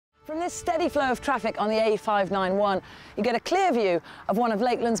From this steady flow of traffic on the A591, you get a clear view of one of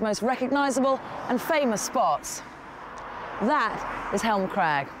Lakeland's most recognisable and famous spots. That is Helm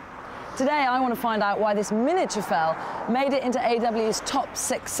Crag. Today I want to find out why this miniature fell made it into AW's top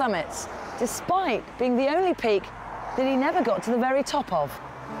 6 summits, despite being the only peak that he never got to the very top of.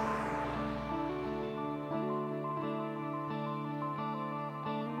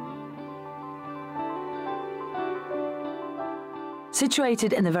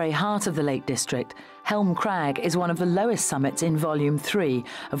 Situated in the very heart of the Lake District, Helm Crag is one of the lowest summits in Volume 3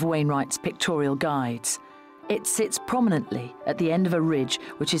 of Wainwright's pictorial guides. It sits prominently at the end of a ridge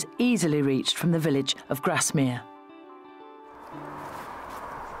which is easily reached from the village of Grasmere.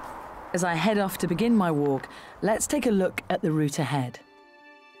 As I head off to begin my walk, let's take a look at the route ahead.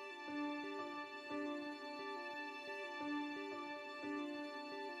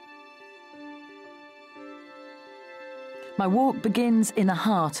 My walk begins in the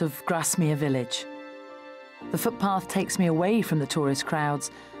heart of Grasmere village. The footpath takes me away from the tourist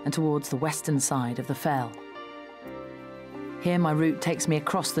crowds and towards the western side of the fell. Here my route takes me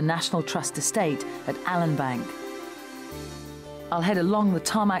across the National Trust estate at Allenbank. I'll head along the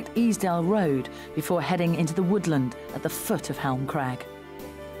tarmacked Easdale Road before heading into the woodland at the foot of Helm Crag.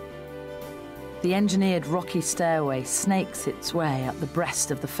 The engineered rocky stairway snakes its way up the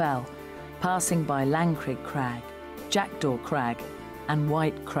breast of the fell, passing by Langcrig Crag, Jackdaw Crag and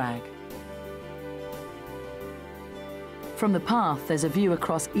White Crag. From the path there's a view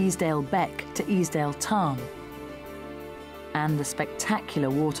across Easdale Beck to Easdale Tarn and the spectacular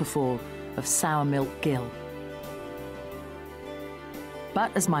waterfall of Sourmilk Gill.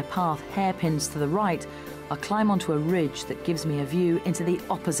 But as my path hairpins to the right, I'll climb onto a ridge that gives me a view into the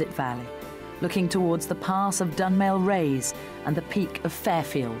opposite valley, looking towards the pass of Dunmail Raise and the peak of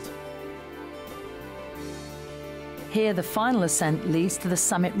Fairfield. Here the final ascent leads to the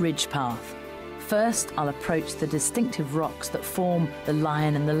summit ridge path. First I'll approach the distinctive rocks that form the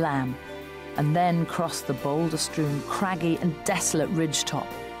Lion and the Lamb, and then cross the boulder-strewn, craggy and desolate ridgetop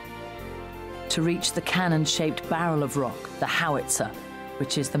to reach the cannon-shaped barrel of rock, the Howitzer,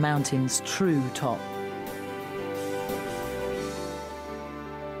 which is the mountain's true top.